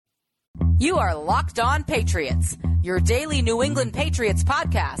You are Locked On Patriots, your daily New England Patriots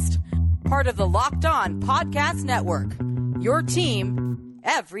podcast. Part of the Locked On Podcast Network, your team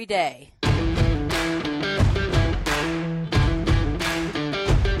every day.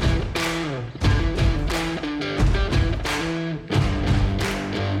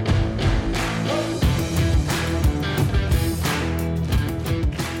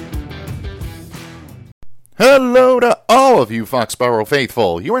 Hello to all of you Foxborough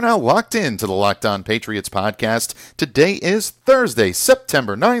faithful. You are now locked in to the Locked On Patriots podcast. Today is Thursday,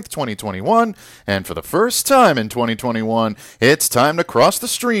 September 9th, 2021, and for the first time in 2021, it's time to cross the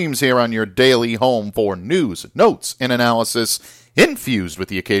streams here on your daily home for news, notes, and analysis, infused with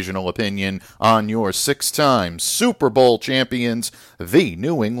the occasional opinion on your six-time Super Bowl champions, the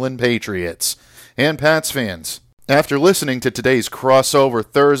New England Patriots. And Pats fans, after listening to today's crossover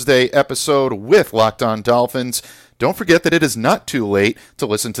Thursday episode with Locked On Dolphins, don't forget that it is not too late to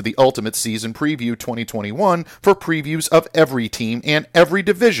listen to the Ultimate Season Preview 2021 for previews of every team and every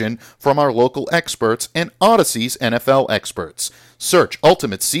division from our local experts and Odyssey's NFL experts. Search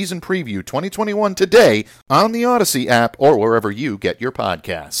Ultimate Season Preview 2021 today on the Odyssey app or wherever you get your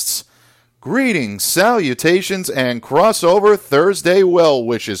podcasts. Greetings, salutations, and crossover Thursday well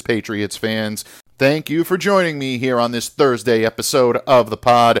wishes, Patriots fans. Thank you for joining me here on this Thursday episode of the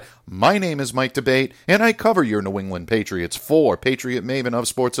pod. My name is Mike Debate, and I cover your New England Patriots for Patriot Maven of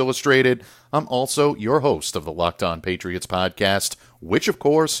Sports Illustrated. I'm also your host of the Locked On Patriots podcast, which, of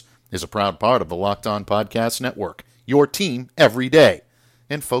course, is a proud part of the Locked On Podcast Network, your team every day.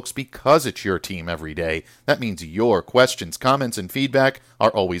 And folks, because it's your team every day, that means your questions, comments, and feedback are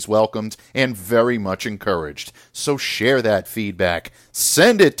always welcomed and very much encouraged. So share that feedback.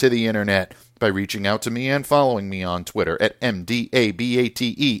 Send it to the internet by reaching out to me and following me on Twitter at MDABATENFL.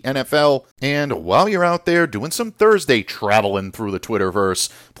 And while you're out there doing some Thursday traveling through the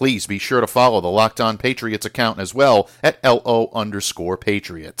Twitterverse, please be sure to follow the Locked On Patriots account as well at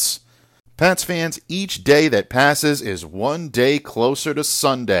LO_Patriots. Pats fans, each day that passes is one day closer to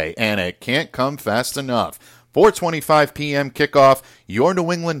Sunday, and it can't come fast enough. 4:25 p.m. kickoff, your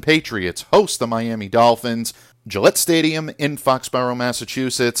New England Patriots host the Miami Dolphins, Gillette Stadium in Foxborough,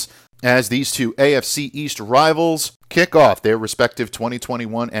 Massachusetts, as these two AFC East rivals kick off their respective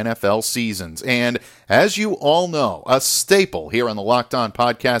 2021 NFL seasons. And as you all know, a staple here on the Locked On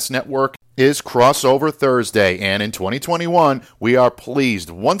Podcast Network is Crossover Thursday, and in 2021, we are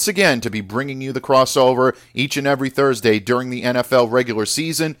pleased once again to be bringing you the crossover each and every Thursday during the NFL regular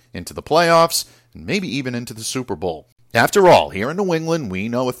season, into the playoffs, and maybe even into the Super Bowl. After all, here in New England, we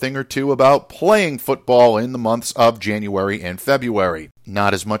know a thing or two about playing football in the months of January and February.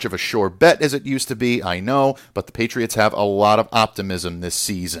 Not as much of a sure bet as it used to be, I know, but the Patriots have a lot of optimism this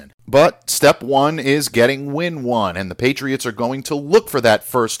season. But step one is getting win one, and the Patriots are going to look for that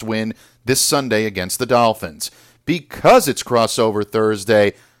first win this Sunday against the Dolphins. Because it's Crossover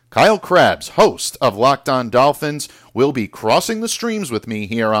Thursday, Kyle Krabs, host of Locked On Dolphins, will be crossing the streams with me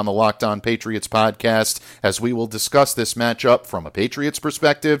here on the Locked On Patriots podcast as we will discuss this matchup from a Patriots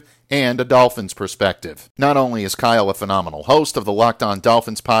perspective and a Dolphins perspective. Not only is Kyle a phenomenal host of the Locked On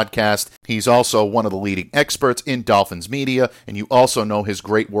Dolphins podcast, he's also one of the leading experts in Dolphins media, and you also know his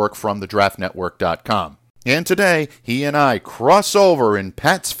great work from thedraftnetwork.com. And today, he and I cross over in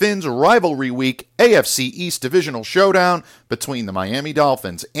Pats Fins Rivalry Week AFC East Divisional Showdown between the Miami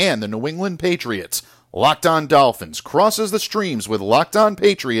Dolphins and the New England Patriots. Locked On Dolphins crosses the streams with Locked On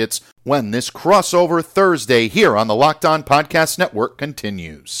Patriots when this crossover Thursday here on the Locked On Podcast Network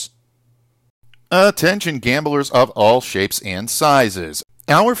continues. Attention gamblers of all shapes and sizes.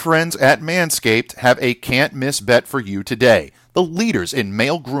 Our friends at Manscaped have a can't-miss bet for you today. The leaders in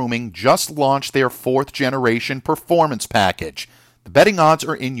male grooming just launched their 4th-generation performance package. The betting odds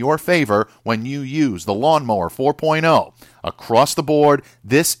are in your favor when you use the Lawnmower 4.0. Across the board,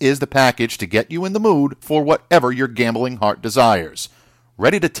 this is the package to get you in the mood for whatever your gambling heart desires.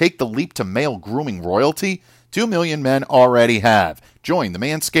 Ready to take the leap to male grooming royalty? 2 million men already have. Join the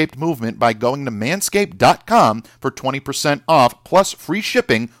Manscaped movement by going to manscaped.com for 20% off plus free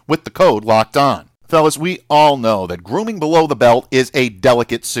shipping with the code LOCKEDON. Fellas, we all know that grooming below the belt is a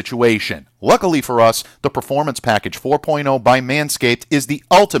delicate situation. Luckily for us, the Performance Package 4.0 by Manscaped is the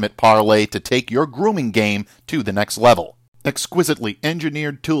ultimate parlay to take your grooming game to the next level. Exquisitely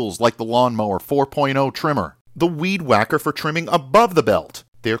engineered tools like the Lawnmower 4.0 trimmer, the Weed Whacker for trimming above the belt,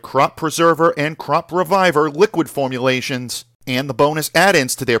 their Crop Preserver and Crop Reviver liquid formulations, and the bonus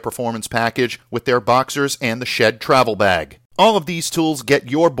add-ins to their performance package with their boxers and the Shed travel bag. All of these tools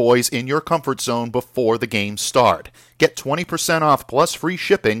get your boys in your comfort zone before the games start. Get 20% off plus free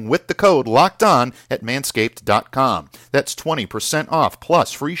shipping with the code LOCKEDON at manscaped.com. That's 20% off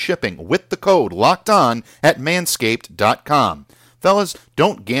plus free shipping with the code LOCKEDON at manscaped.com. Fellas,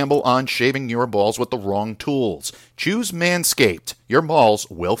 don't gamble on shaving your balls with the wrong tools. Choose Manscaped. Your balls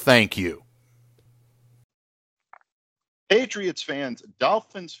will thank you. Patriots fans,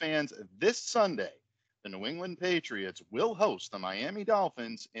 Dolphins fans, this Sunday, the New England Patriots will host the Miami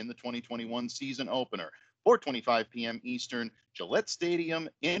Dolphins in the 2021 season opener, 4:25 p.m. Eastern, Gillette Stadium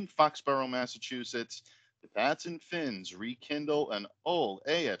in Foxborough, Massachusetts. The Pats and Finns rekindle an old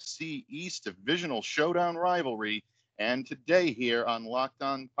AFC East divisional showdown rivalry. And today here on Locked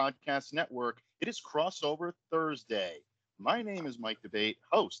On Podcast Network, it is Crossover Thursday. My name is Mike Debate,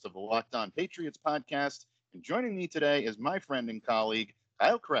 host of the Locked On Patriots podcast. And joining me today is my friend and colleague,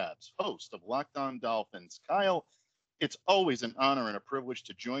 Kyle Krabs, host of Locked On Dolphins. Kyle, it's always an honor and a privilege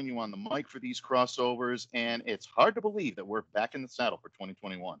to join you on the mic for these crossovers, and it's hard to believe that we're back in the saddle for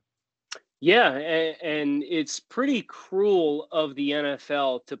 2021. Yeah, and it's pretty cruel of the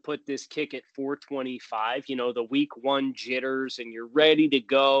NFL to put this kick at 4:25, the week one jitters, and you're ready to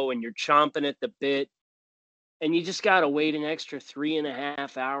go, and you're chomping at the bit, and you just got to wait an extra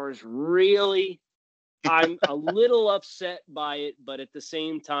 3.5 hours. Really? I'm a little upset by it, but at the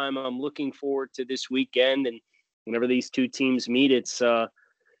same time, I'm looking forward to this weekend. And whenever these two teams meet, it's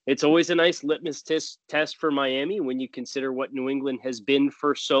always a nice litmus test for Miami when you consider what New England has been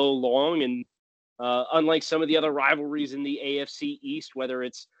for so long. And unlike some of the other rivalries in the AFC East, whether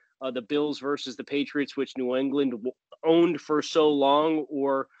it's the Bills versus the Patriots, which New England owned for so long,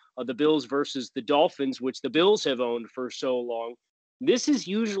 or the Bills versus the Dolphins, which the Bills have owned for so long, this is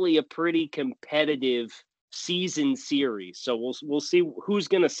usually a pretty competitive season series. So we'll see who's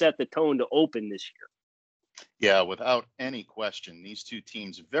going to set the tone to open this year. Yeah, without any question, these two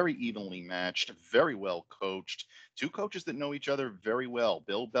teams very evenly matched, very well coached. Two coaches that know each other very well.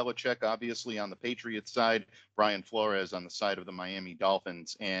 Bill Belichick, obviously, on the Patriots side, Brian Flores on the side of the Miami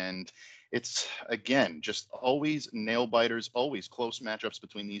Dolphins. And it's, again, just always nail biters, always close matchups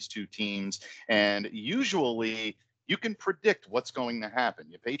between these two teams. And usually you can predict what's going to happen.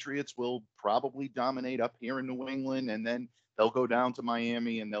 The Patriots will probably dominate up here in New England, and then they'll go down to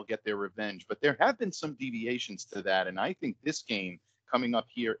Miami and they'll get their revenge. But there have been some deviations to that. And I think this game coming up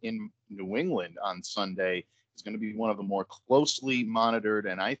here in New England on Sunday is going to be one of the more closely monitored,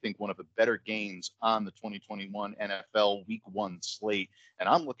 and I think one of the better games on the 2021 NFL Week 1 slate. And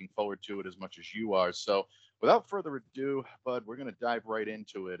I'm looking forward to it as much as you are. So without further ado, Bud, we're going to dive right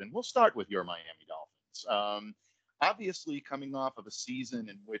into it. And we'll start with your Miami Dolphins. Obviously, coming off of a season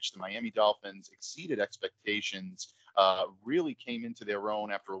in which the Miami Dolphins exceeded expectations, really came into their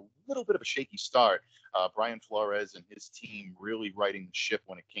own after a little bit of a shaky start. Brian Flores and his team really righting the ship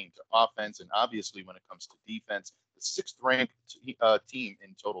when it came to offense, and obviously when it comes to defense, the sixth-ranked team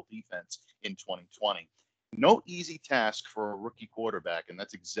in total defense in 2020. No easy task for a rookie quarterback, and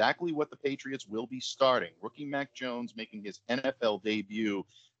that's exactly what the Patriots will be starting. Rookie Mac Jones making his NFL debut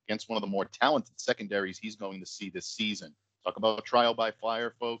against one of the more talented secondaries he's going to see this season. Talk about trial by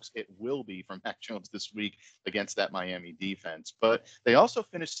fire, folks. It will be from Mac Jones this week against that Miami defense. But they also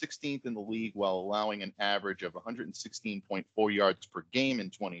finished 16th in the league while allowing an average of 116.4 yards per game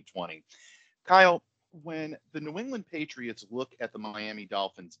in 2020. Kyle, when the New England Patriots look at the Miami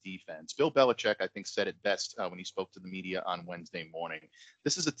Dolphins defense, Bill Belichick, I think, said it best when he spoke to the media on Wednesday morning.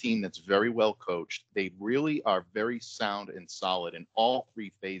 This is a team that's very well coached. They really are very sound and solid in all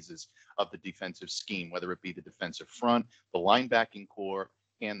three phases of the defensive scheme, whether it be the defensive front, the linebacking core,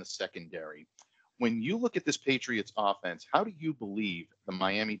 and the secondary. When you look at this Patriots offense, how do you believe the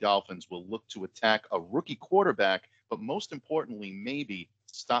Miami Dolphins will look to attack a rookie quarterback, but most importantly, maybe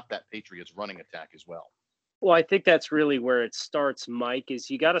stop that Patriots running attack as well? Well, I think that's really where it starts, Mike, is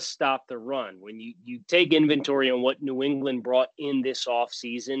you got to stop the run. When you take inventory on what New England brought in this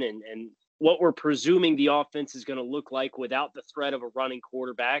offseason and what we're presuming the offense is going to look like without the threat of a running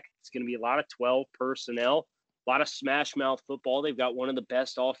quarterback, it's going to be a lot of 12 personnel, a lot of smash mouth football. They've got one of the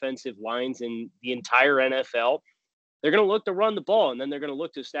best offensive lines in the entire NFL. They're going to look to run the ball, and then they're going to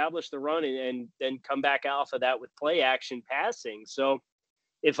look to establish the run and then come back off of that with play action passing. So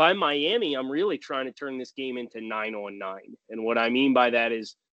if I'm Miami, I'm really trying to turn this game into 9-on-9. And what I mean by that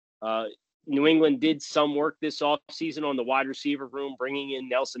is New England did some work this offseason on the wide receiver room, bringing in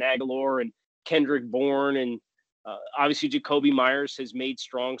Nelson Aguilar and Kendrick Bourne. And obviously Jacoby Myers has made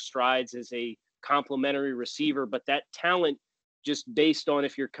strong strides as a complementary receiver. But that talent, just based on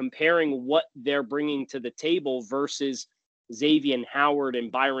if you're comparing what they're bringing to the table versus Xavier Howard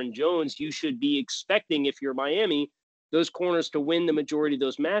and Byron Jones, you should be expecting, if you're Miami, those corners to win the majority of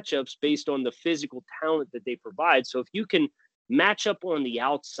those matchups based on the physical talent that they provide. So if you can match up on the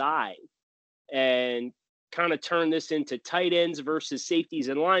outside and kind of turn this into tight ends versus safeties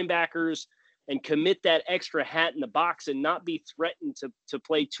and linebackers and commit that extra hat in the box and not be threatened to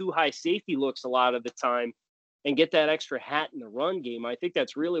play too high safety looks a lot of the time and get that extra hat in the run game, I think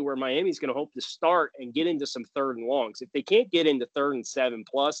that's really where Miami's going to hope to start and get into some third and longs. If they can't get into 3rd and 7+,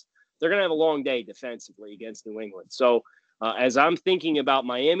 they're going to have a long day defensively against New England. So as I'm thinking about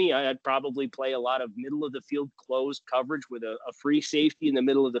Miami, I'd probably play a lot of middle of the field closed coverage with a free safety in the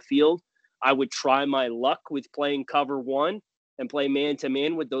middle of the field. I would try my luck with playing cover 1 and play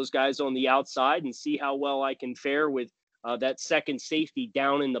man-to-man with those guys on the outside and see how well I can fare with that second safety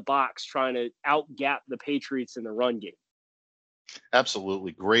down in the box trying to out-gap the Patriots in the run game.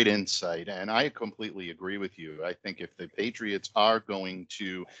 Absolutely. Great insight. And I completely agree with you. I think if the Patriots are going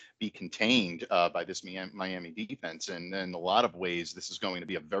to be contained by this Miami defense, and in a lot of ways, this is going to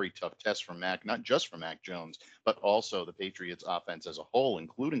be a very tough test for Mac, not just for Mac Jones, but also the Patriots offense as a whole,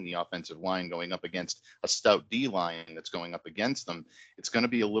 including the offensive line going up against a stout D line that's going up against them. It's going to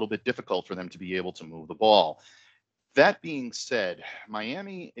be a little bit difficult for them to be able to move the ball. That being said,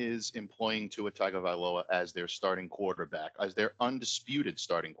 Miami is employing Tua Tagovailoa as their starting quarterback, as their undisputed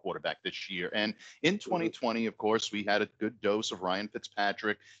starting quarterback this year. And in 2020, of course, we had a good dose of Ryan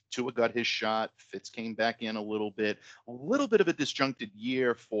Fitzpatrick. Tua got his shot. Fitz came back in a little bit of a disjuncted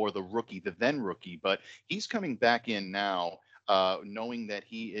year for the rookie, the then rookie, but he's coming back in now. Knowing that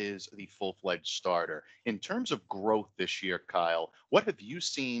he is the full-fledged starter. In terms of growth this year, Kyle, what have you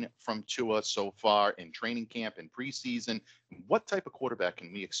seen from Tua so far in training camp and preseason? What type of quarterback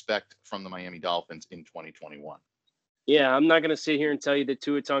can we expect from the Miami Dolphins in 2021? Yeah, I'm not going to sit here and tell you that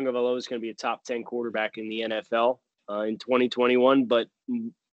Tua Tagovailoa is going to be a top 10 quarterback in the NFL in 2021, but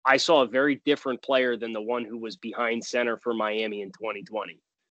I saw a very different player than the one who was behind center for Miami in 2020.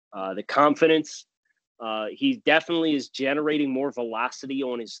 The confidence, he definitely is generating more velocity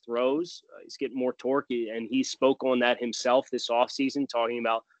on his throws. He's getting more torque, and he spoke on that himself this offseason, talking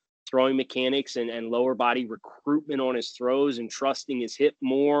about throwing mechanics and lower body recruitment on his throws and trusting his hip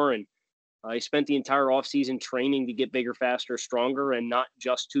more. And he spent the entire offseason training to get bigger, faster, stronger, and not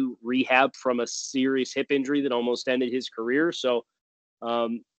just to rehab from a serious hip injury that almost ended his career. So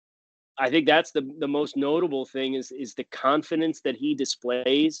I think that's the most notable thing is the confidence that he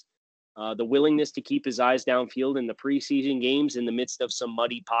displays. The willingness to keep his eyes downfield in the preseason games in the midst of some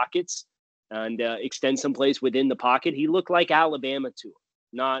muddy pockets and extend some plays within the pocket. He looked like Alabama to him,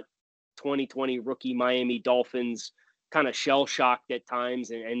 not 2020 rookie Miami Dolphins, kind of shell-shocked at times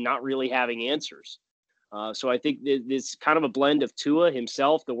and not really having answers. So I think it's kind of a blend of Tua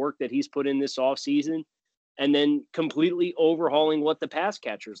himself, the work that he's put in this offseason, and then completely overhauling what the pass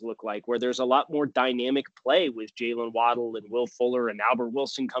catchers look like, where there's a lot more dynamic play with Jalen Waddle and Will Fuller and Albert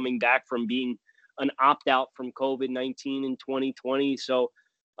Wilson coming back from being an opt-out from COVID-19 in 2020. So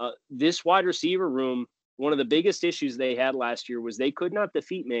this wide receiver room, one of the biggest issues they had last year was they could not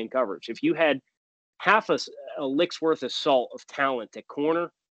defeat man coverage. If you had half a lick's worth of salt of talent at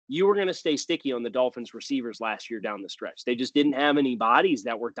corner, you were going to stay sticky on the Dolphins receivers last year down the stretch. They just didn't have any bodies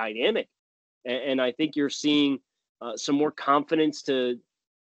that were dynamic. And I think you're seeing some more confidence to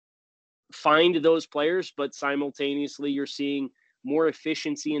find those players, but simultaneously you're seeing more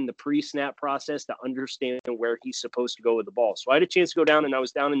efficiency in the pre-snap process to understand where he's supposed to go with the ball. So I had a chance to go down, and I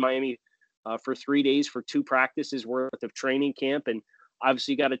was down in Miami for 3 days for 2 practices worth of training camp, and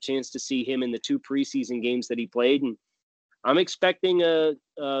obviously got a chance to see him in the 2 preseason games that he played. And I'm expecting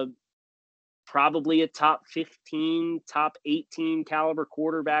probably a top 15, top 18 caliber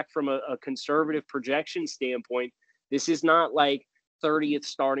quarterback from a conservative projection standpoint. This is not like 30th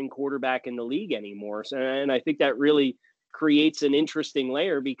starting quarterback in the league anymore. So, and I think that really creates an interesting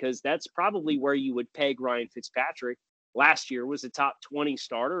layer because that's probably where you would peg Ryan Fitzpatrick. Last year was a top 20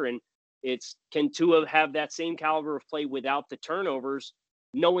 starter, and it's can Tua have that same caliber of play without the turnovers,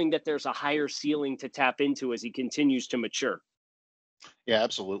 knowing that there's a higher ceiling to tap into as he continues to mature. Yeah,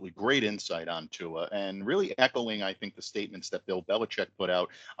 absolutely. Great insight on Tua, and really echoing, I think, the statements that Bill Belichick put out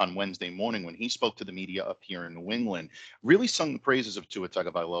on Wednesday morning when he spoke to the media up here in New England. Really sung the praises of Tua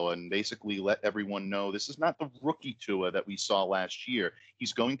Tagovailoa and basically let everyone know this is not the rookie Tua that we saw last year.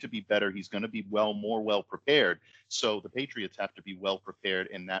 He's going to be better. He's going to be more well prepared. So the Patriots have to be well prepared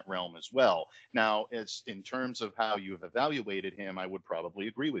in that realm as well. Now, as in terms of how you have evaluated him, I would probably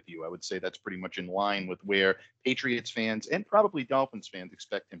agree with you. I would say that's pretty much in line with where Patriots fans and probably Dolphins fans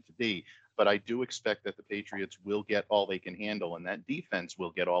expect him to be. But I do expect that the Patriots will get all they can handle, and that defense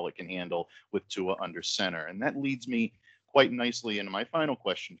will get all it can handle with Tua under center. And that leads me quite nicely into my final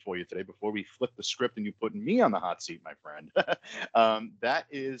question for you today before we flip the script and you put me on the hot seat, my friend. That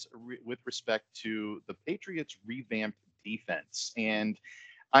is with respect to the Patriots' revamped defense. And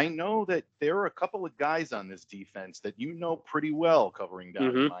I know that there are a couple of guys on this defense that you know pretty well covering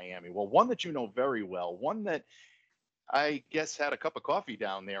down in Miami. Well, one that you know very well, one that I guess had a cup of coffee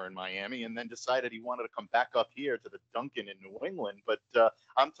down there in Miami and then decided he wanted to come back up here to the Duncan in New England. But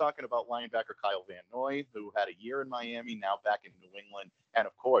I'm talking about linebacker Kyle Van Noy, who had a year in Miami, now back in New England. And,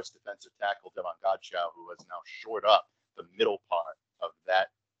 of course, defensive tackle Devon Godchow, who has now shored up the middle part of that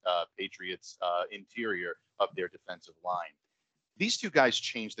Patriots interior of their defensive line. These two guys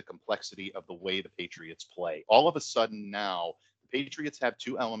changed the complexity of the way the Patriots play. All of a sudden now, the Patriots have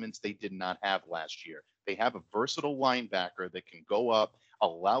two elements they did not have last year. They have a versatile linebacker that can go up,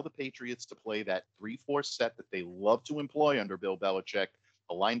 allow the Patriots to play that 3-4 set that they love to employ under Bill Belichick,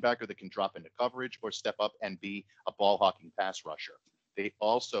 a linebacker that can drop into coverage or step up and be a ball-hawking pass rusher. They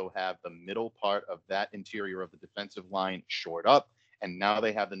also have the middle part of that interior of the defensive line shored up, and now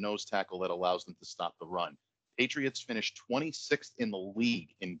they have the nose tackle that allows them to stop the run. Patriots finished 26th in the league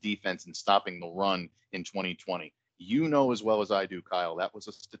in defense and stopping the run in 2020. You know as well as I do, Kyle, that was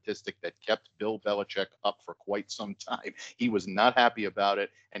a statistic that kept Bill Belichick up for quite some time. He was not happy about it,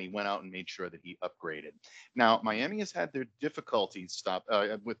 and he went out and made sure that he upgraded. Now, Miami has had their difficulties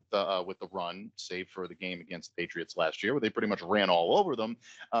with the run, save for the game against the Patriots last year, where they pretty much ran all over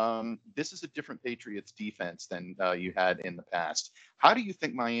them. This is a different Patriots defense than you had in the past. How do you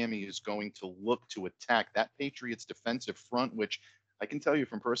think Miami is going to look to attack that Patriots defensive front, which I can tell you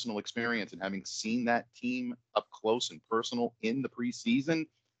from personal experience and having seen that team up close and personal in the preseason,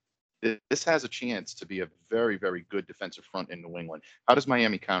 this has a chance to be a very, very good defensive front in New England. How does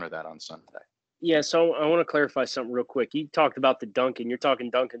Miami counter that on Sunday? Yeah, so I want to clarify something real quick. You talked about the Dunkin'. You're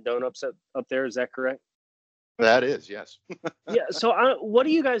talking Dunkin' Donuts up there. Is that correct? That is, yes. Yeah, so what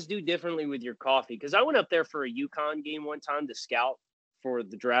do you guys do differently with your coffee? Because I went up there for a UConn game one time to scout for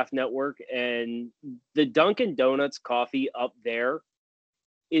the Draft Network, and the Dunkin' Donuts coffee up there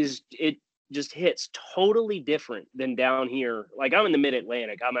it just hits totally different than down here. Like, I'm in the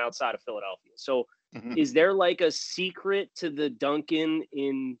Mid-Atlantic. I'm outside of Philadelphia. So is there like a secret to the Dunkin'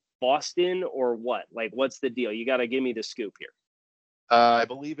 in Boston or what? Like, what's the deal? You got to give me the scoop here. I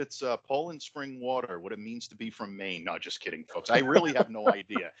believe it's Poland spring water, what it means to be from Maine. No, just kidding, folks. I really have no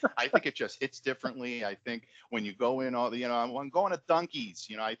idea. I think it just hits differently. I think when you go in, I'm going to Dunkies.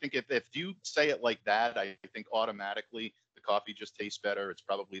 I think if you say it like that, I think automatically the coffee just tastes better. It's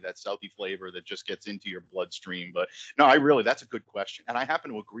probably that Southie flavor that just gets into your bloodstream. But no, that's a good question. And I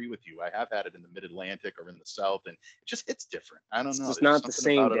happen to agree with you. I have had it in the Mid-Atlantic or in the South, and it just hits different. I don't know. It's not the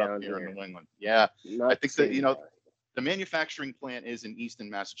same down here in New England. Yeah. I think that, the manufacturing plant is in Easton,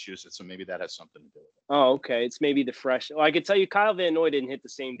 Massachusetts, so maybe that has something to do with it. Oh, okay. It's maybe the fresh. Well, I could tell you Kyle Van Noy didn't hit the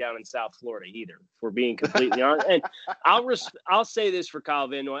same down in South Florida either, if we're being completely honest. And I'll say this for Kyle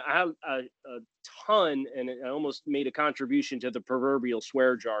Van Noy. I have a ton, and I almost made a contribution to the proverbial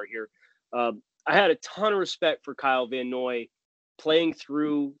swear jar here. I had a ton of respect for Kyle Van Noy playing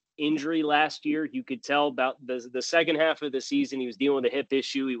through injury last year. You could tell about the second half of the season, he was dealing with a hip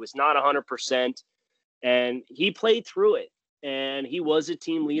issue. He was not 100%. And he played through it, and he was a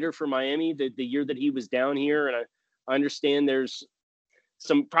team leader for Miami the year that he was down here. And I understand there's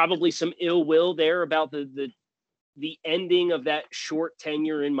probably some ill will there about the ending of that short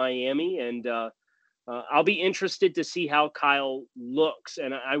tenure in Miami. And I'll be interested to see how Kyle looks.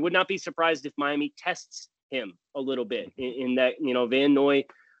 And I would not be surprised if Miami tests him a little bit in that, Van Noy,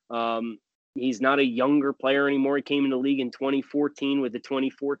 he's not a younger player anymore. He came in the league in 2014 with the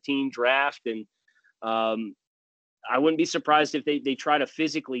 2014 draft. And I wouldn't be surprised if they try to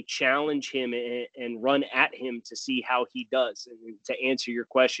physically challenge him and run at him to see how he does. And to answer your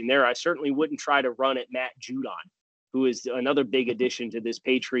question there, I certainly wouldn't try to run at Matt Judon, who is another big addition to this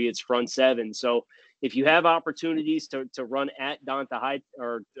Patriots front seven. So if you have opportunities to run at Donta Hyde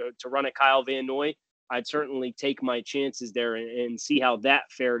or to run at Kyle Van Noy, I'd certainly take my chances there and see how that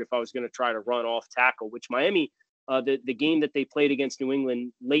fared if I was going to try to run off tackle, which Miami, the game that they played against New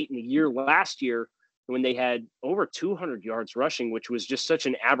England late in the year last year, when they had over 200 yards rushing, which was just such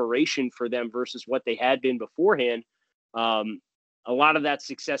an aberration for them versus what they had been beforehand. A lot of that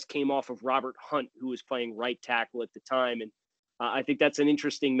success came off of Robert Hunt, who was playing right tackle at the time. And I think that's an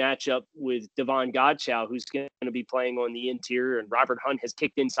interesting matchup with Devon Godchow, who's going to be playing on the interior. And Robert Hunt has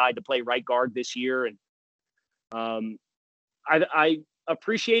kicked inside to play right guard this year. And I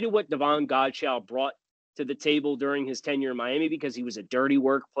appreciated what Devon Godchow brought to the table during his tenure in Miami, because he was a dirty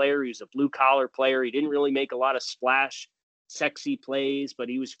work player. He was a blue collar player. He didn't really make a lot of splash, sexy plays, but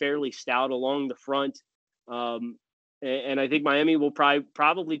he was fairly stout along the front. And I think Miami will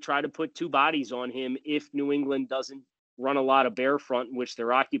probably try to put two bodies on him if New England doesn't run a lot of bear front, in which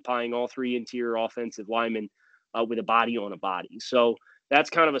they're occupying all three interior offensive linemen with a body on a body. So that's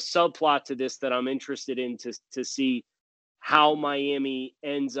kind of a subplot to this that I'm interested in to see how Miami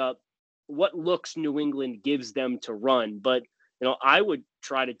ends up, what looks New England gives them to run. But, I would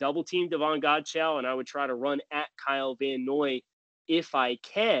try to double team Devon Godchaux, and I would try to run at Kyle Van Noy if I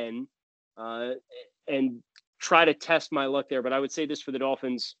can, and try to test my luck there. But I would say this for the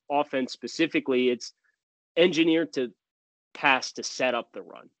Dolphins offense specifically, it's engineered to pass to set up the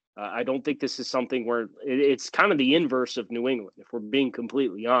run. I don't think this is something where it's kind of the inverse of New England, if we're being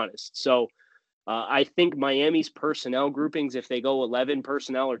completely honest. So I think Miami's personnel groupings, if they go 11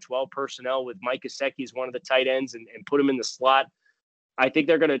 personnel or 12 personnel with Mike Gesicki as one of the tight ends and put him in the slot, I think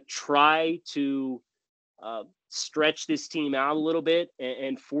they're going to try to stretch this team out a little bit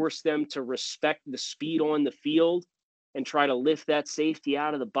and force them to respect the speed on the field and try to lift that safety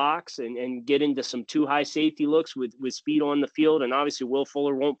out of the box and get into some too high safety looks with speed on the field. And obviously Will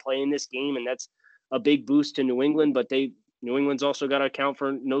Fuller won't play in this game, and that's a big boost to New England, but New England's also got to account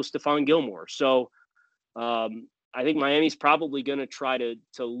for no Stephon Gilmore. So I think Miami's probably going to try to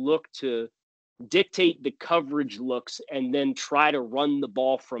look to dictate the coverage looks and then try to run the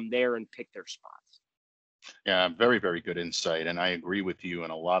ball from there and pick their spots. Yeah, very, very good insight. And I agree with you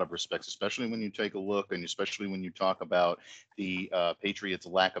in a lot of respects, especially when you take a look and especially when you talk about the Patriots'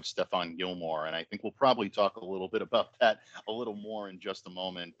 lack of Stephon Gilmore. And I think we'll probably talk a little bit about that a little more in just a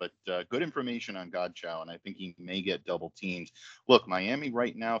moment. But good information on Godchaux, and I think he may get double teamed. Look, Miami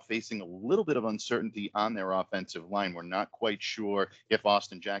right now facing a little bit of uncertainty on their offensive line. We're not quite sure if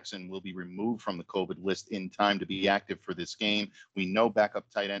Austin Jackson will be removed from the COVID list in time to be active for this game. We know backup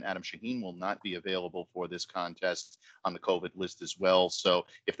tight end Adam Shaheen will not be available for this contest on the COVID list as well. So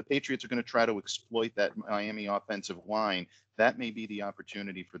if the Patriots are going to try to exploit that Miami offensive line, that may be the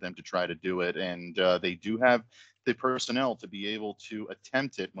opportunity for them to try to do it. And they do have the personnel to be able to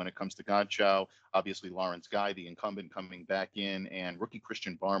attempt it when it comes to Godchaux. Obviously, Lawrence Guy, the incumbent, coming back in, and rookie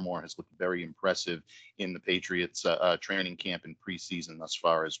Christian Barmore has looked very impressive in the Patriots training camp and preseason thus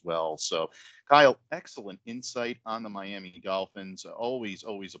far as well. So, Kyle, excellent insight on the Miami Dolphins. Always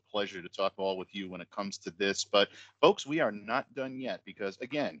a pleasure to talk all with you when it comes to this. But, folks, we are not done yet because,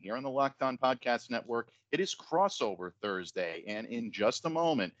 again, here on the Locked On Podcast Network, it is Crossover Thursday. And in just a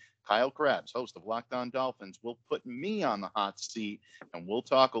moment, Kyle Krabs, host of Locked On Dolphins, will put me on the hot seat, and we'll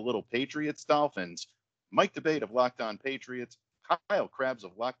talk a little Patriots-Dolphins. Mike Debate of Locked On Patriots, Kyle Krabs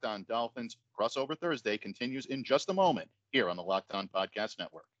of Locked On Dolphins. Crossover Thursday continues in just a moment here on the Locked On Podcast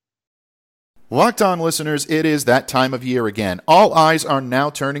Network. Locked On listeners, it is that time of year again. All eyes are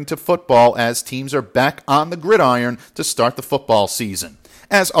now turning to football as teams are back on the gridiron to start the football season.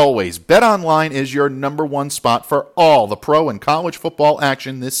 As always, BetOnline is your number one spot for all the pro and college football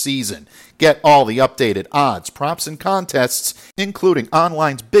action this season. Get all the updated odds, props, and contests, including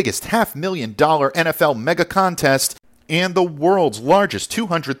online's biggest $500,000 NFL mega contest and the world's largest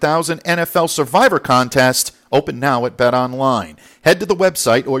 200,000 NFL Survivor contest, open now at BetOnline. Head to the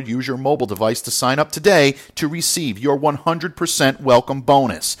website or use your mobile device to sign up today to receive your 100% welcome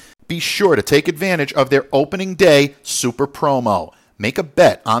bonus. Be sure to take advantage of their opening day super promo. Make a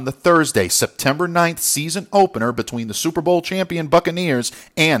bet on the Thursday, September 9th season opener between the Super Bowl champion Buccaneers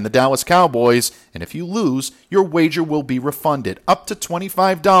and the Dallas Cowboys, and if you lose, your wager will be refunded up to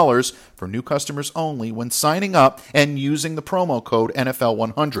 $25 for new customers only when signing up and using the promo code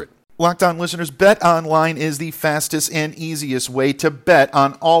NFL100. Locked On listeners, BetOnline is the fastest and easiest way to bet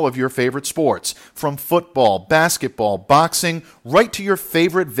on all of your favorite sports. From football, basketball, boxing, right to your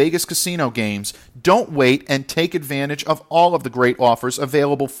favorite Vegas casino games. Don't wait and take advantage of all of the great offers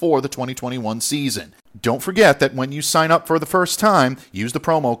available for the 2021 season. Don't forget that when you sign up for the first time, use the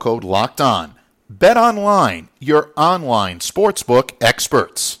promo code LOCKEDON. BetOnline, your online sportsbook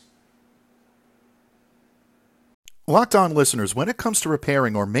experts. Locked On listeners, when it comes to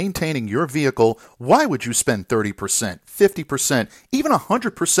repairing or maintaining your vehicle, why would you spend 30%, 50%, even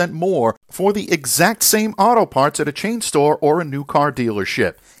 100% more for the exact same auto parts at a chain store or a new car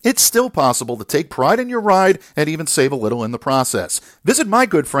dealership? It's still possible to take pride in your ride and even save a little in the process. Visit my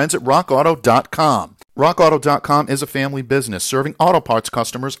good friends at rockauto.com. RockAuto.com is a family business serving auto parts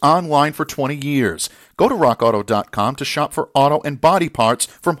customers online for 20 years. Go to RockAuto.com to shop for auto and body parts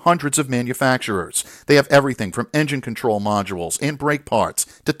from hundreds of manufacturers. They have everything from engine control modules and brake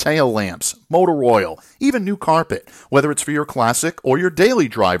parts to tail lamps, motor oil, even new carpet. Whether it's for your classic or your daily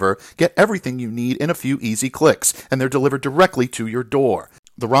driver, get everything you need in a few easy clicks, and they're delivered directly to your door.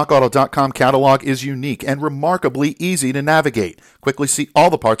 The RockAuto.com catalog is unique and remarkably easy to navigate. Quickly see all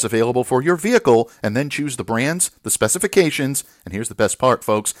the parts available for your vehicle and then choose the brands, the specifications, and here's the best part,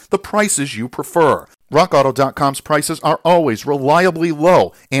 folks, the prices you prefer. RockAuto.com's prices are always reliably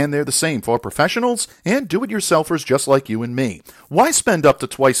low, and they're the same for professionals and do-it-yourselfers just like you and me. Why spend up to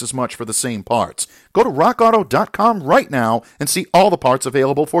twice as much for the same parts? Go to RockAuto.com right now and see all the parts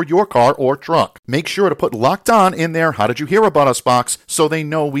available for your car or truck. Make sure to put Locked On in their How Did You Hear About Us box so they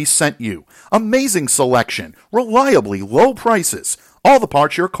know we sent you. Amazing selection, reliably low prices, all the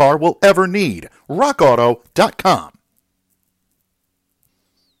parts your car will ever need. RockAuto.com.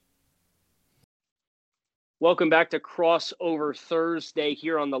 Welcome back to Crossover Thursday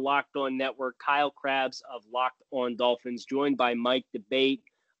here on the Locked On Network. Kyle Krabs of Locked On Dolphins, joined by Mike Debate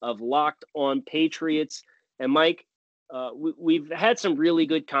of Locked On Patriots. And Mike, we've had some really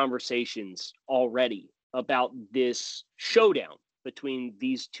good conversations already about this showdown between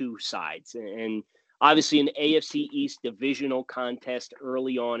these two sides. And obviously an AFC East divisional contest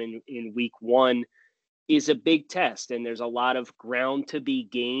early on in week one is a big test. And there's a lot of ground to be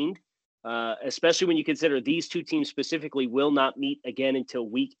gained. Especially when you consider these two teams specifically will not meet again until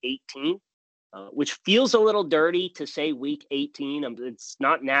week 18, which feels a little dirty to say week 18. It's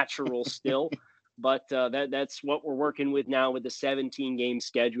not natural still, but that's what we're working with now with the 17-game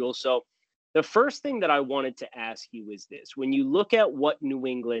schedule. So the first thing that I wanted to ask you is this. When you look at what New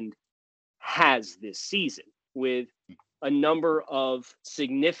England has this season with a number of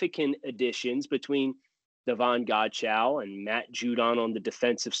significant additions between Devon Godchow and Matt Judon on the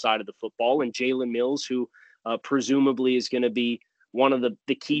defensive side of the football, and Jalen Mills, who presumably is going to be one of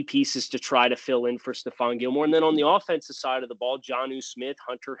the key pieces to try to fill in for Stephon Gilmore. And then on the offensive side of the ball, Jonnu Smith,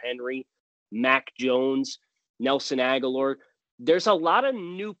 Hunter Henry, Mac Jones, Nelson Aguilar. There's a lot of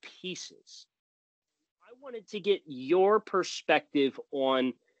new pieces. I wanted to get your perspective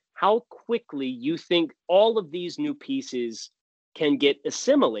on how quickly you think all of these new pieces can get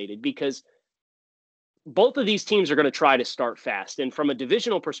assimilated, because both of these teams are going to try to start fast. And from a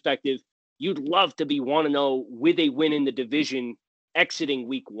divisional perspective, you'd love to be 1-0 with a win in the division exiting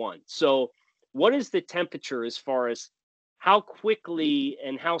week one. So what is the temperature as far as how quickly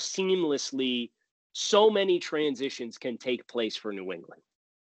and how seamlessly so many transitions can take place for New England?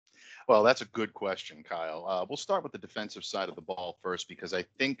 Well, that's a good question, Kyle. We'll start with the defensive side of the ball first, because I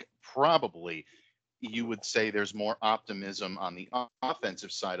think probably you would say there's more optimism on the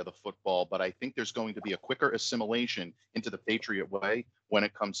offensive side of the football, but I think there's going to be a quicker assimilation into the Patriot way when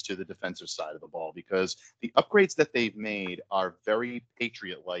it comes to the defensive side of the ball, because the upgrades that they've made are very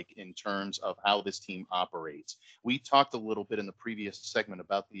Patriot-like in terms of how this team operates. We talked a little bit in the previous segment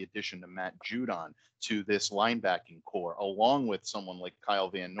about the addition to Matt Judon to this linebacking core, along with someone like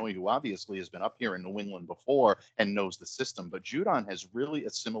Kyle Van Noy, who obviously has been up here in New England before and knows the system. But Judon has really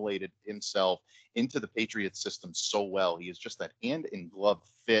assimilated himself into the Patriots system so well. He is just that hand in glove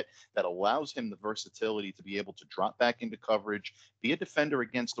fit that allows him the versatility to be able to drop back into coverage, be a defender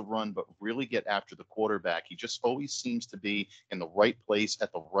against the run, but really get after the quarterback. He just always seems to be in the right place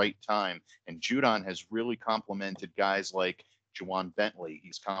at the right time. And Judon has really complemented guys like Juwan Bentley.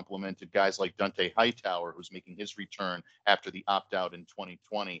 He's complimented guys like Dante Hightower, who's making his return after the opt-out in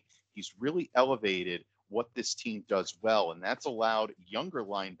 2020. He's really elevated what this team does well, and that's allowed younger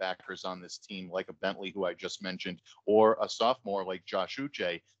linebackers on this team, like a Bentley, who I just mentioned, or a sophomore like Josh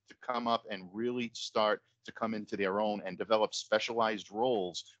Uche, to come up and really start to come into their own and develop specialized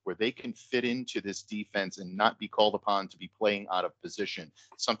roles where they can fit into this defense and not be called upon to be playing out of position.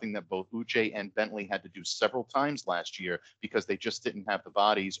 Something that both Uche and Bentley had to do several times last year because they just didn't have the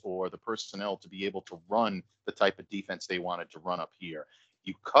bodies or the personnel to be able to run the type of defense they wanted to run up here.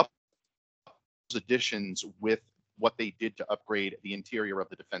 You couple additions with what they did to upgrade the interior of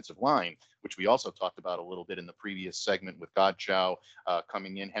the defensive line, which we also talked about a little bit in the previous segment with Godchow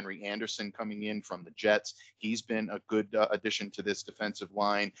coming in, Henry Anderson coming in from the Jets. He's been a good addition to this defensive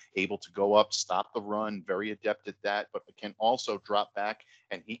line, able to go up, stop the run, very adept at that, but can also drop back,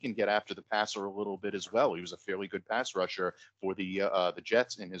 and he can get after the passer a little bit as well. He was a fairly good pass rusher for the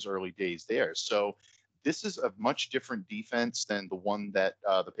Jets in his early days there. So this is a much different defense than the one that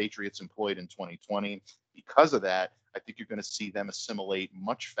the Patriots employed in 2020. Because of that, I think you're going to see them assimilate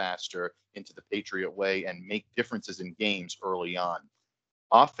much faster into the Patriot way and make differences in games early on.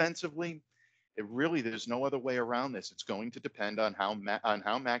 Offensively, there's no other way around this. It's going to depend on how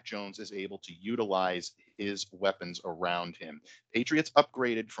Mac Jones is able to utilize his weapons around him. Patriots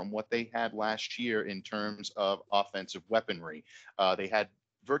upgraded from what they had last year in terms of offensive weaponry. They had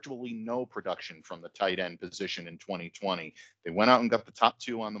virtually no production from the tight end position in 2020. They went out and got the top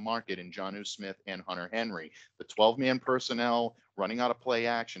two on the market in Jonnu Smith and Hunter Henry. The 12-man personnel running out of play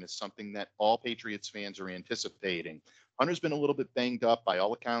action is something that all Patriots fans are anticipating. Hunter's been a little bit banged up. By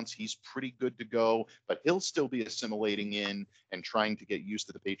all accounts, he's pretty good to go, but he'll still be assimilating in and trying to get used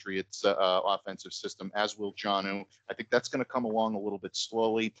to the Patriots' offensive system, as will Jonnu. I think that's going to come along a little bit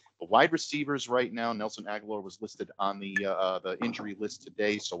slowly. The wide receivers right now, Nelson Aguilar was listed on the injury list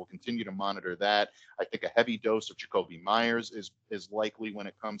today, so we'll continue to monitor that. I think a heavy dose of Jacoby Myers is likely when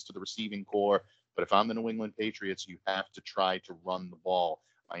it comes to the receiving core. But if I'm the New England Patriots, you have to try to run the ball.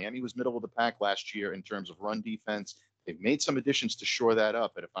 Miami was middle of the pack last year in terms of run defense. They've made some additions to shore that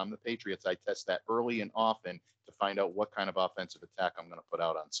up, but if I'm the Patriots, I test that early and often to find out what kind of offensive attack I'm going to put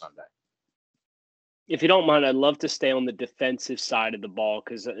out on Sunday. If you don't mind, I'd love to stay on the defensive side of the ball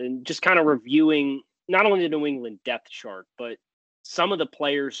because just kind of reviewing not only the New England depth chart, but some of the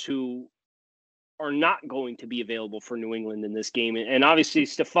players who are not going to be available for New England in this game. And obviously,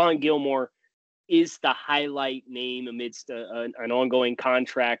 Stephon Gilmore is the highlight name amidst an ongoing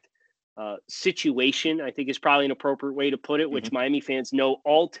contract situation, I think is probably an appropriate way to put it, which Miami fans know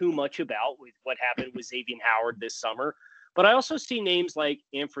all too much about with what happened with Xavier Howard this summer. But I also see names like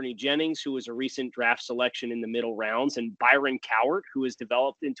Anthony Jennings, who was a recent draft selection in the middle rounds, and Byron Cowart, who has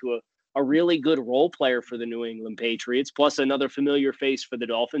developed into a really good role player for the New England Patriots, plus another familiar face for the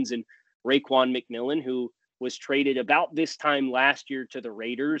Dolphins, and Raekwon McMillan, who was traded about this time last year to the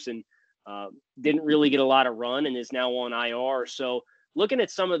Raiders and didn't really get a lot of run and is now on IR. So looking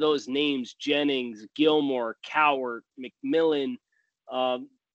at some of those names, Jennings, Gilmore, Cowart, McMillan,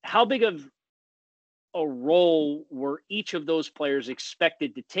 how big of a role were each of those players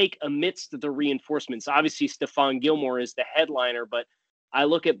expected to take amidst the reinforcements? Obviously, Stephon Gilmore is the headliner, but I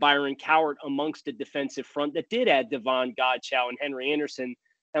look at Byron Cowart amongst a defensive front that did add Devon Godchow and Henry Anderson,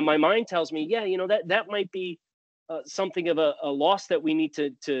 and my mind tells me, yeah, that might be something of a loss that we need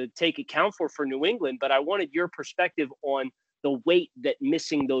to take account for New England. But I wanted your perspective on the weight that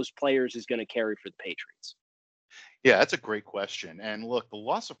missing those players is going to carry for the Patriots. Yeah, that's a great question. And look, the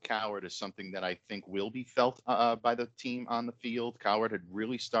loss of Cowart is something that I think will be felt by the team on the field. Cowart had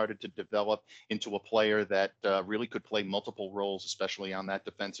really started to develop into a player that really could play multiple roles, especially on that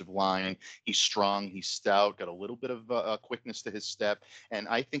defensive line. He's strong, he's stout, got a little bit of quickness to his step. And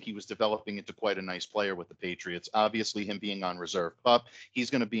I think he was developing into quite a nice player with the Patriots. Obviously, him being on reserve pup,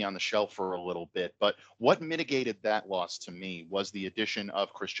 he's going to be on the shelf for a little bit. But what mitigated that loss to me was the addition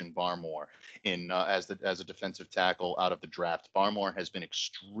of Christian Barmore as a defensive tackle out of the draft. Barmore has been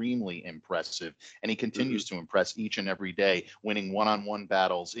extremely impressive, and he continues to impress each and every day, winning one-on-one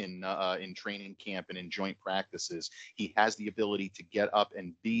battles in training camp and in joint practices. He has the ability to get up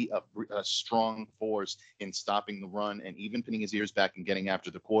and be a strong force in stopping the run and even pinning his ears back and getting after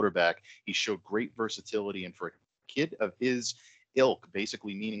the quarterback. He showed great versatility, and for a kid of his ilk,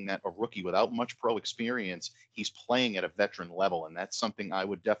 basically meaning that a rookie without much pro experience, he's playing at a veteran level. And that's something I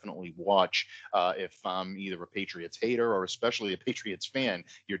would definitely watch if I'm either a Patriots hater or especially a Patriots fan.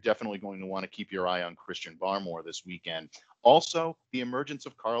 You're definitely going to want to keep your eye on Christian Barmore this weekend. Also, the emergence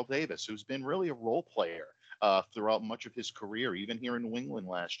of Carl Davis, who's been really a role player throughout much of his career, even here in New England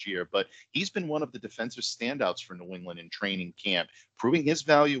last year. But he's been one of the defensive standouts for New England in training camp, proving his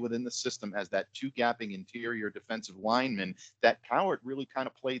value within the system as that two-gapping interior defensive lineman. That Cowart really kind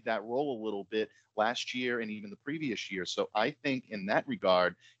of played that role a little bit last year and even the previous year. So I think in that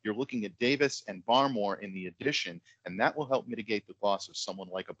regard, you're looking at Davis and Barmore in the addition, and that will help mitigate the loss of someone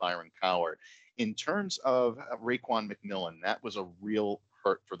like a Byron Cowart. In terms of Raekwon McMillan, that was a real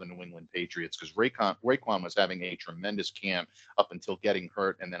hurt for the New England Patriots because Raekwon was having a tremendous camp up until getting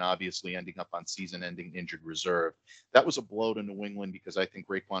hurt and then obviously ending up on season-ending injured reserve. That was a blow to New England because I think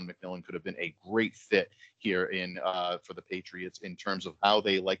Raekwon McMillan could have been a great fit here for the Patriots in terms of how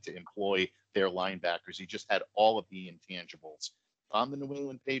they like to employ their linebackers. He just had all of the intangibles. On the New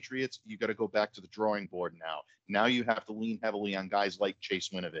England Patriots, you got to go back to the drawing board now. Now you have to lean heavily on guys like Chase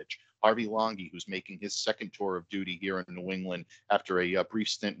Winovich, Harvey Longy, who's making his second tour of duty here in New England after a brief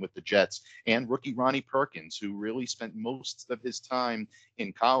stint with the Jets, and rookie Ronnie Perkins, who really spent most of his time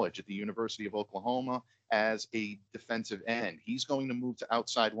in college at the University of Oklahoma as a defensive end. He's going to move to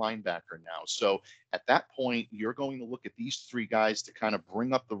outside linebacker now. So at that point, you're going to look at these three guys to kind of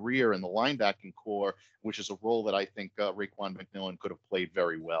bring up the rear in the linebacking core, which is a role that I think Raekwon McMillan could have played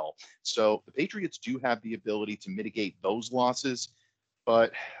very well. So the Patriots do have the ability to mitigate those losses,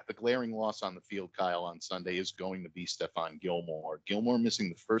 but the glaring loss on the field, Kyle, on Sunday is going to be Stephon Gilmore. Gilmore missing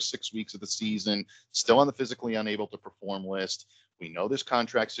the first 6 weeks of the season, still on the physically unable to perform list. We know there's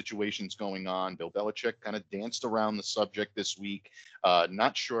contract situations going on. Bill Belichick kind of danced around the subject this week.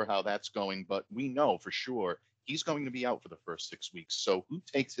 Not sure how that's going, but we know for sure. He's going to be out for the first 6 weeks. So who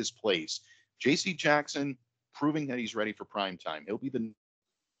takes his place? J.C. Jackson, proving that he's ready for prime time. He'll be the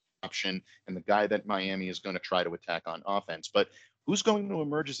option and the guy that Miami is going to try to attack on offense. But who's going to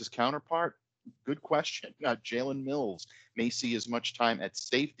emerge as his counterpart? Good question. Jalen Mills may see as much time at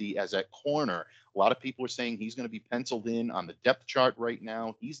safety as at corner. A lot of people are saying he's going to be penciled in on the depth chart right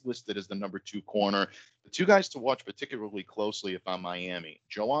now. He's listed as the number 2 corner. The two guys to watch particularly closely if I'm Miami,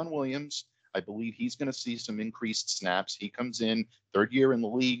 Joanne Williams. I believe he's going to see some increased snaps. He comes in 3rd year in the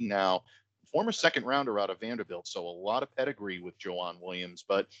league now, former 2nd rounder out of Vanderbilt. So a lot of pedigree with Joanne Williams,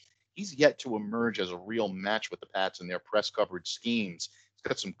 but he's yet to emerge as a real match with the Pats in their press coverage schemes. He's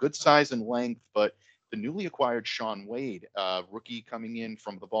got some good size and length, but the newly acquired Shaun Wade, rookie coming in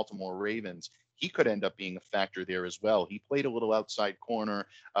from the Baltimore Ravens, he could end up being a factor there as well. He played a little outside corner,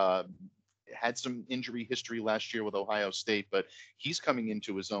 had some injury history last year with Ohio State, but he's coming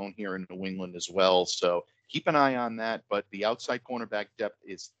into his own here in New England as well. So keep an eye on that. But the outside cornerback depth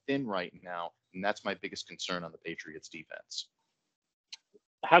is thin right now, and that's my biggest concern on the Patriots defense.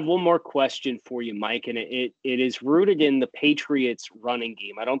 I have one more question for you, Mike, and it is rooted in the Patriots running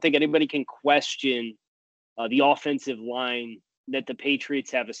game. I don't think anybody can question the offensive line that the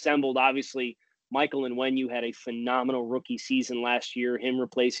Patriots have assembled. Obviously, Michael Onwenu had a phenomenal rookie season last year, him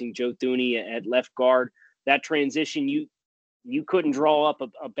replacing Joe Thuney at left guard. That transition, you couldn't draw up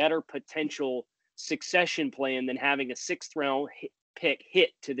a better potential succession plan than having a 6th-round pick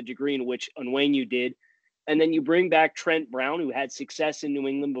hit to the degree in which Onwenu did. And then you bring back Trent Brown, who had success in New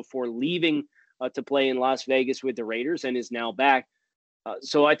England before leaving to play in Las Vegas with the Raiders and is now back.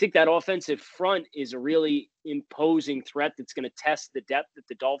 So I think that offensive front is a really imposing threat that's going to test the depth that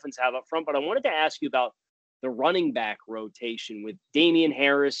the Dolphins have up front. But I wanted to ask you about the running back rotation with Damian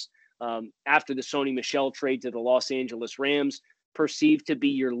Harris after the Sony Michel trade to the Los Angeles Rams, perceived to be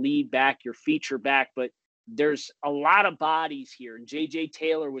your lead back, your feature back. But there's a lot of bodies here. And J.J.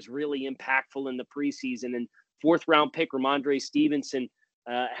 Taylor was really impactful in the preseason. And 4th-round pick Ramondre Stevenson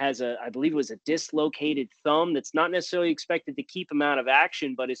has I believe it was a dislocated thumb that's not necessarily expected to keep him out of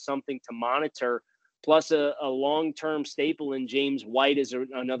action, but is something to monitor. Plus a long-term staple in James White as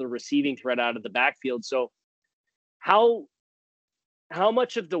another receiving threat out of the backfield. So how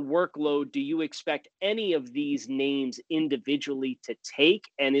much of the workload do you expect any of these names individually to take?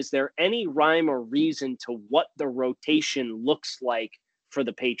 And is there any rhyme or reason to what the rotation looks like for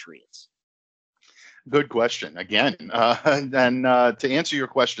the Patriots? Good question. Again, to answer your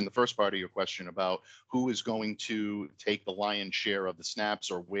question, the first part of your question about who is going to take the lion's share of the snaps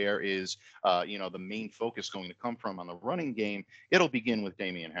or where is, the main focus going to come from on the running game, it'll begin with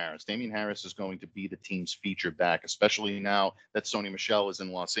Damian Harris. Damian Harris is going to be the team's feature back, especially now that Sony Michel is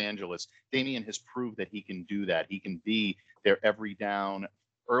in Los Angeles. Damian has proved that he can do that. He can be their every down,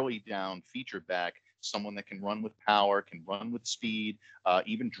 early down feature back, someone that can run with power, can run with speed,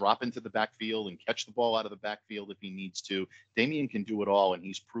 even drop into the backfield and catch the ball out of the backfield if he needs to. Damian can do it all, and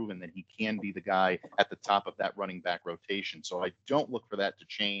he's proven that he can be the guy at the top of that running back rotation. So I don't look for that to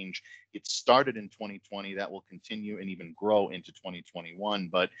change. It started in 2020. That will continue and even grow into 2021.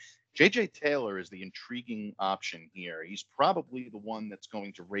 But J.J. Taylor is the intriguing option here. He's probably the one that's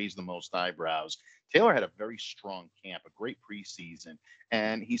going to raise the most eyebrows. Taylor had a very strong camp, a great preseason,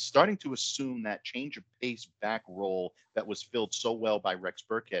 and he's starting to assume that change of pace back role that was filled so well by Rex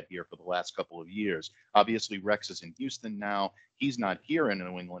Burkhead here for the last couple of years. Obviously, Rex is in Houston now. He's not here in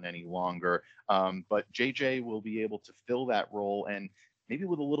New England any longer, but JJ will be able to fill that role, and maybe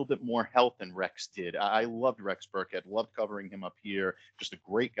with a little bit more health than Rex did. I loved Rex Burkhead, loved covering him up here. Just a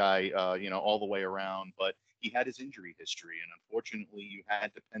great guy, all the way around. But he had his injury history, and unfortunately, you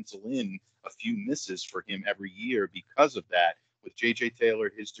had to pencil in a few misses for him every year because of that. With J.J.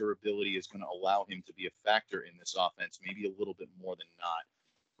 Taylor, his durability is going to allow him to be a factor in this offense, maybe a little bit more than not.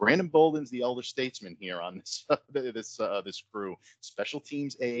 Brandon Bolden's the elder statesman here on this crew. Special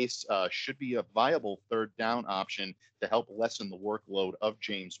teams ace, should be a viable 3rd down option to help lessen the workload of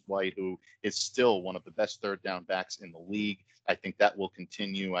James White, who is still one of the best 3rd down backs in the league. I think that will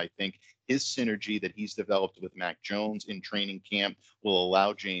continue. I think his synergy that he's developed with Mac Jones in training camp will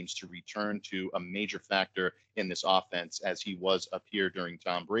allow James to return to a major factor in this offense as he was up here during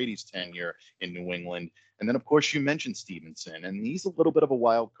Tom Brady's tenure in New England. And then, of course, you mentioned Stevenson, and he's a little bit of a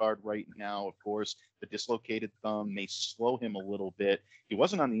wild card right now. Of course, the dislocated thumb may slow him a little bit. He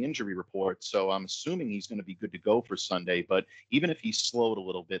wasn't on the injury report, so I'm assuming he's going to be good to go for Sunday. But even if he's slowed a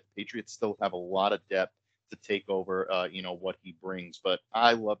little bit, the Patriots still have a lot of depth to take over, what he brings. But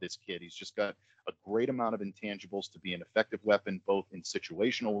I love this kid. He's just got a great amount of intangibles to be an effective weapon, both in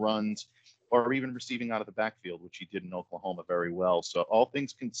situational runs or even receiving out of the backfield, which he did in Oklahoma very well. So all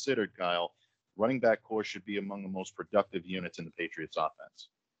things considered, Kyle, running back core should be among the most productive units in the Patriots offense.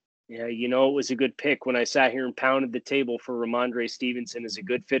 Yeah, it was a good pick when I sat here and pounded the table for Ramondre Stevenson as a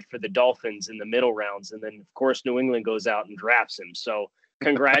good fit for the Dolphins in the middle rounds. And then, of course, New England goes out and drafts him. So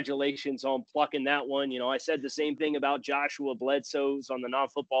congratulations on plucking that one. I said the same thing about Joshua Bledsoe, who's on the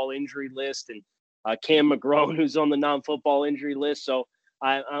non-football injury list, and Cam McGrone, who's on the non-football injury list. So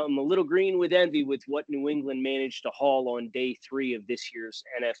I'm a little green with envy with what New England managed to haul on day 3 of this year's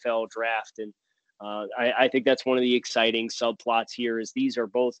NFL draft. And I think that's one of the exciting subplots here is these are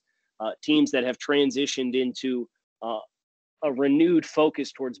both teams that have transitioned into a renewed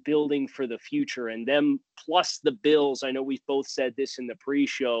focus towards building for the future, and them plus the Bills. I know we've both said this in the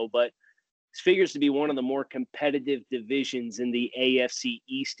pre-show, but this figures to be one of the more competitive divisions in the AFC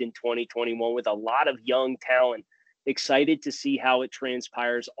East in 2021 with a lot of young talent. Excited to see how it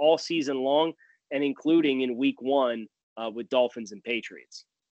transpires all season long and including in week 1 with Dolphins and Patriots.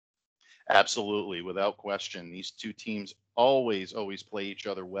 Absolutely, without question. These two teams always play each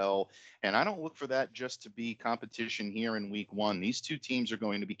other well. And I don't look for that just to be competition here in week 1. These two teams are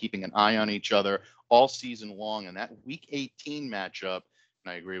going to be keeping an eye on each other all season long. And that week 18 matchup,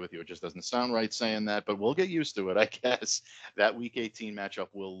 and I agree with you, it just doesn't sound right saying that, but we'll get used to it, I guess. That week 18 matchup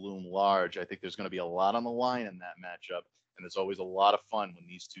will loom large. I think there's going to be a lot on the line in that matchup. And it's always a lot of fun when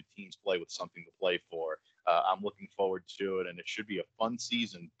these two teams play with something to play for. I'm looking forward to it, and it should be a fun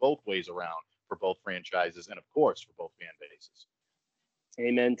season both ways around for both franchises and, of course, for both fan bases.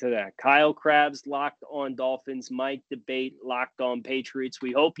 Amen to that. Kyle Krabs, Locked On Dolphins. Mike Debate, Locked On Patriots.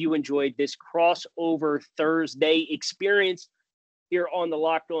 We hope you enjoyed this crossover Thursday experience here on the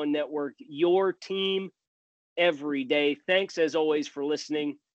Locked On Network, your team every day. Thanks, as always, for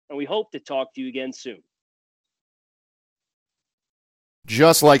listening, and we hope to talk to you again soon.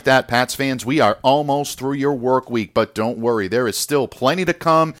 Just like that, Pats fans, we are almost through your work week, but don't worry, there is still plenty to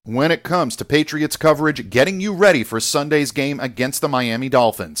come when it comes to Patriots coverage, getting you ready for Sunday's game against the Miami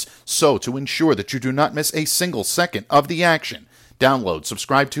Dolphins. So, to ensure that you do not miss a single second of the action, download,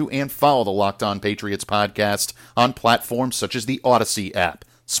 subscribe to, and follow the Locked On Patriots podcast on platforms such as the Odyssey app,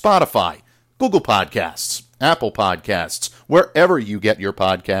 Spotify, Google Podcasts, Apple Podcasts, wherever you get your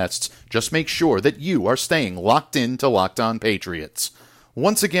podcasts. Just make sure that you are staying locked in to Locked On Patriots.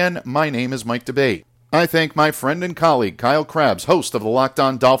 Once again, my name is Mike Debate. I thank my friend and colleague Kyle Krabs, host of the Locked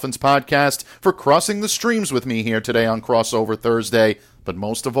On Dolphins podcast, for crossing the streams with me here today on Crossover Thursday. But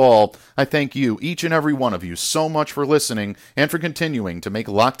most of all, I thank you, each and every one of you, so much for listening and for continuing to make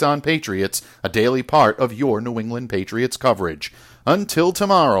Locked On Patriots a daily part of your New England Patriots coverage. Until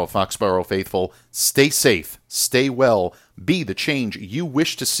tomorrow, Foxborough faithful, stay safe, stay well, be the change you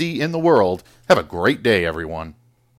wish to see in the world. Have a great day, everyone.